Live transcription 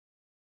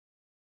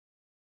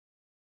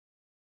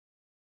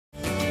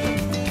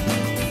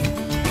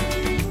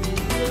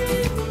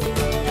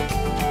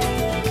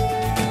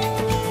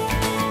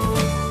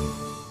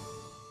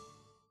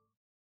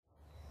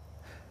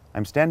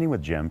I'm standing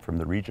with Jim from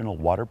the Regional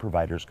Water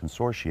Providers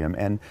Consortium.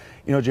 And,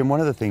 you know, Jim, one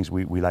of the things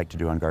we like to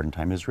do on Garden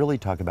Time is really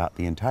talk about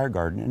the entire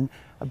garden. And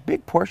a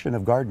big portion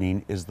of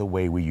gardening is the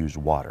way we use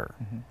water.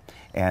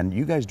 And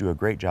you guys do a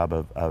great job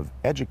of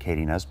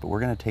educating us, but we're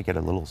going to take it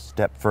a little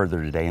step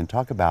further today and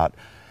talk about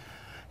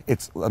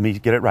let me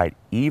get it right,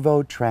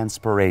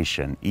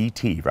 evapotranspiration,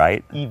 E-T,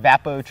 right?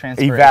 Evapotranspiration.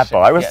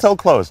 Evapo, I was yes. so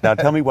close. Now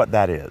tell me what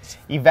that is.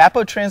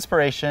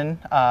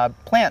 Evapotranspiration,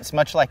 plants,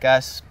 much like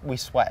us, we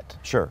sweat.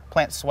 Sure.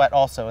 Plants sweat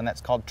also, and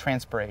that's called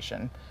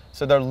transpiration.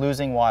 So they're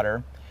losing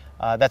water.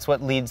 That's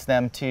what leads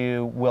them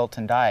to wilt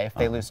and die if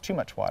they lose too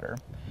much water.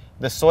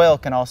 The soil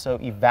can also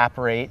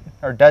evaporate,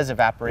 or does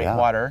evaporate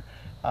water,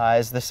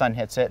 as the sun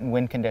hits it and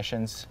wind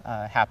conditions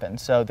happen.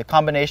 So the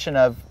combination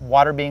of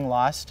water being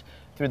lost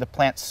through the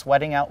plants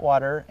sweating out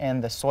water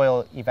and the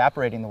soil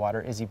evaporating the water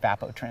is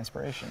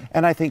evapotranspiration.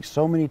 And I think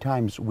so many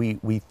times we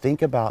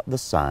think about the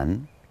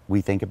sun,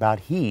 we think about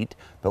heat,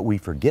 but we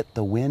forget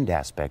the wind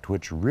aspect,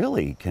 which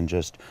really can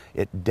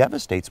it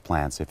devastates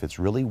plants if it's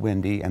really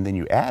windy, and then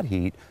you add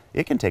heat,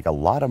 it can take a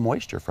lot of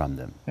moisture from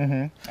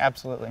them.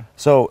 Absolutely.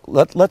 So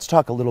let's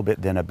talk a little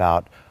bit then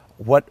about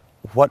what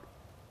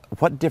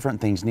different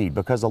things need,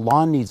 because a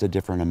lawn needs a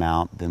different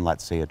amount than,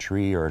 let's say, a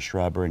tree or a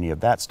shrub or any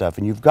of that stuff.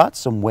 And you've got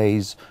some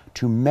ways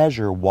to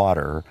measure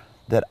water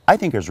that I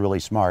think is really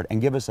smart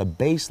and give us a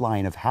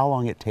baseline of how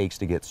long it takes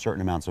to get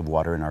certain amounts of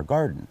water in our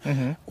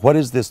garden. What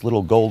is this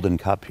little golden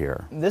cup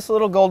here? This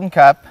little golden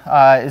cup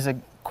is a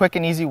quick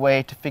and easy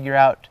way to figure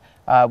out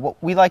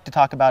what we like to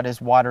talk about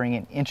is watering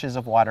in inches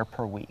of water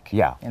per week.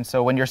 Yeah. And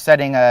so when you're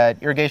setting an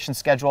irrigation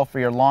schedule for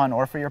your lawn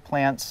or for your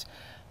plants,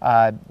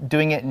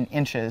 doing it in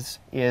inches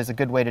is a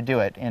good way to do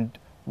it. And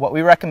what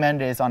we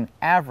recommend is, on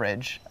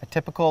average, a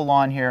typical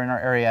lawn here in our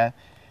area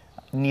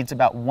needs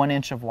about 1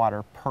 inch of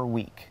water per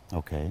week.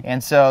 Okay.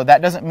 And so that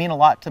doesn't mean a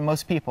lot to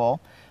most people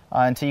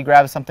until you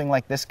grab something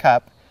like this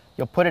cup.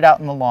 You'll put it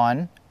out in the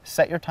lawn,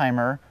 set your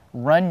timer,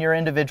 run your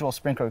individual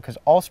sprinkler, because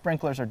all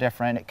sprinklers are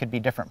different. It could be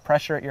different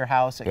pressure at your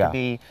house. It could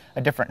be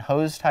a different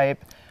hose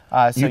type.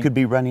 You could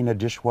be running a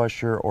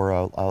dishwasher or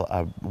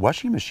a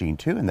washing machine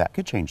too, and that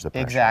could change the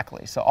pressure.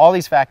 Exactly. So all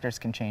these factors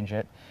can change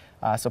it.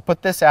 So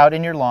put this out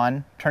in your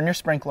lawn, turn your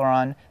sprinkler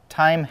on,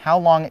 time how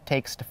long it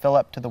takes to fill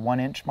up to the 1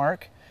 inch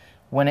mark.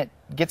 When it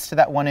gets to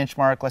that 1 inch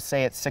mark, let's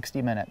say it's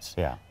 60 minutes.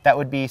 Yeah. That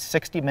would be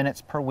 60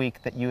 minutes per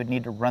week that you would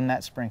need to run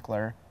that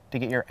sprinkler to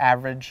get your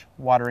average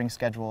watering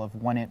schedule of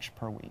 1 inch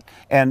per week.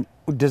 And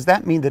does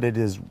that mean that it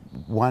is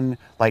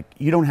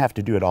you don't have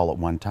to do it all at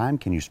one time?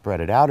 Can you spread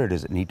it out, or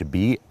does it need to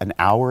be an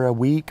hour a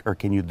week, or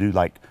can you do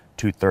like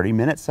 2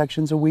 30-minute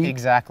sections a week?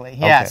 Exactly.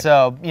 Yeah. Okay.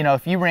 So, you know,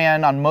 if you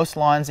ran on most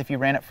lawns, if you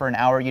ran it for an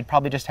hour, you'd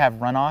probably just have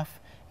runoff,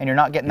 and you're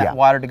not getting that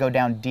water to go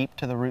down deep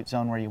to the root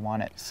zone where you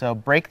want it. So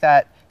break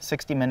that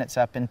 60 minutes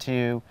up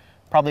into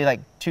probably like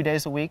 2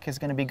 days a week is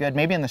going to be good.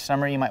 Maybe in the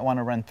summer you might want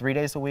to run 3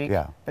 days a week.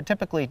 Yeah. But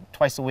typically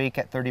twice a week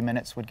at 30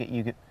 minutes would get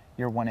you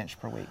your 1 inch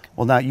per week.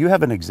 Well, now you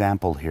have an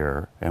example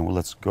here, and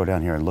let's go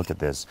down here and look at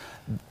this.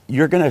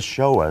 You're going to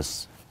show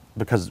us,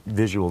 because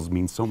visuals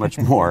mean so much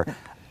more,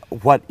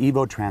 what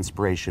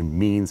evapotranspiration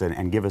means,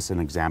 and give us an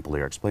example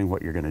here. Explain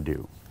what you're going to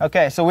do.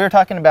 Okay, so we were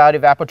talking about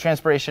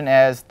evapotranspiration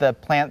as the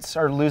plants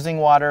are losing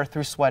water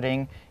through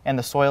sweating and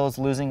the soil is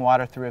losing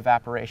water through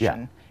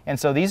evaporation. Yeah. And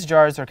so these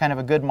jars are kind of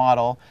a good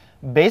model.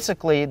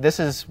 Basically, this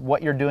is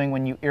what you're doing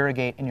when you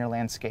irrigate in your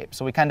landscape.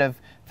 So we kind of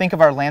think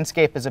of our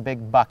landscape as a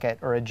big bucket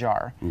or a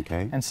jar.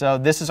 Okay. And so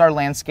this is our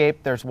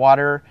landscape. There's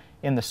water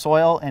in the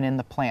soil and in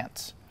the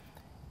plants.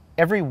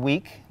 Every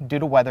week, due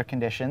to weather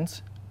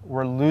conditions,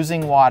 we're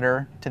losing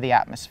water to the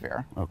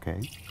atmosphere.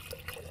 Okay.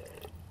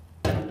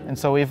 And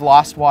so we've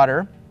lost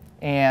water,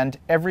 and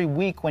every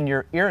week when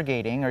you're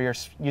irrigating or you're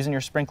using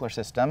your sprinkler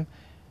system,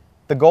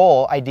 the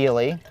goal,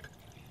 ideally,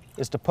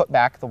 is to put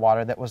back the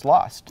water that was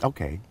lost.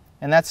 Okay.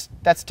 And that's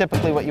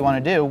typically what you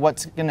want to do.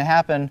 What's going to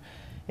happen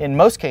in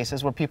most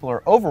cases where people are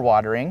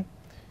overwatering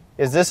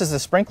is this is a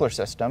sprinkler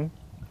system,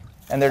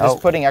 and they're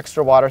just putting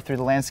extra water through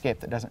the landscape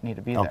that doesn't need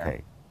to be there.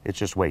 Okay. It's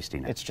just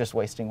wasting it. It's just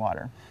wasting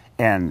water.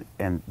 And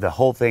the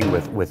whole thing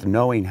with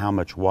knowing how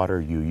much water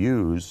you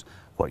use,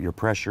 what your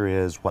pressure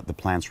is, what the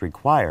plants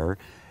require,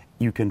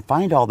 you can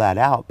find all that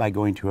out by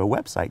going to a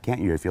website, can't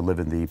you, if you live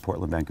in the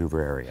Portland,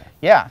 Vancouver area?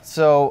 Yeah,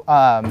 so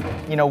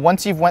you know,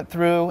 once you've went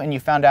through and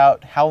you found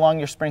out how long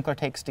your sprinkler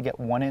takes to get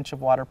 1 inch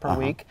of water per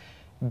week,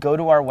 go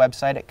to our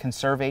website at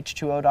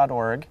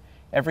conserveh2o.org.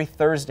 Every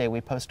Thursday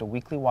we post a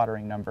weekly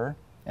watering number,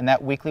 and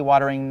that weekly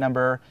watering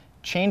number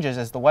changes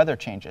as the weather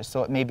changes.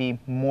 So it may be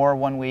more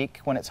 1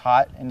 week when it's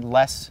hot and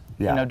less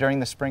you know, during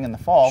the spring and the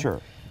fall.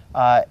 Sure.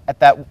 At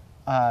that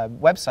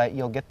website,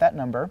 you'll get that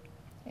number,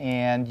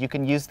 and you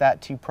can use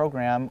that to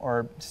program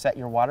or set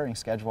your watering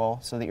schedule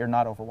so that you're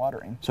not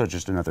overwatering. So it's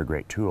just another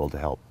great tool to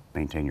help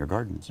maintain your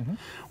gardens.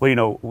 Well, you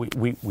know,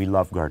 we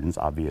love gardens,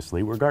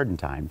 obviously. We're Garden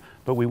Time,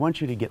 but we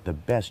want you to get the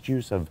best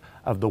use of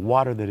the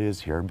water that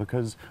is here,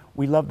 because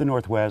we love the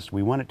Northwest.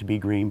 We want it to be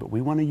green, but we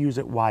want to use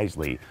it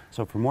wisely.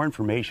 So for more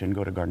information,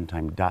 go to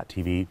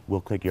gardentime.tv.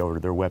 We'll click you over to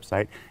their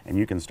website, and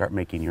you can start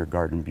making your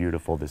garden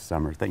beautiful this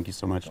summer. Thank you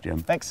so much, Jim.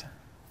 Thanks.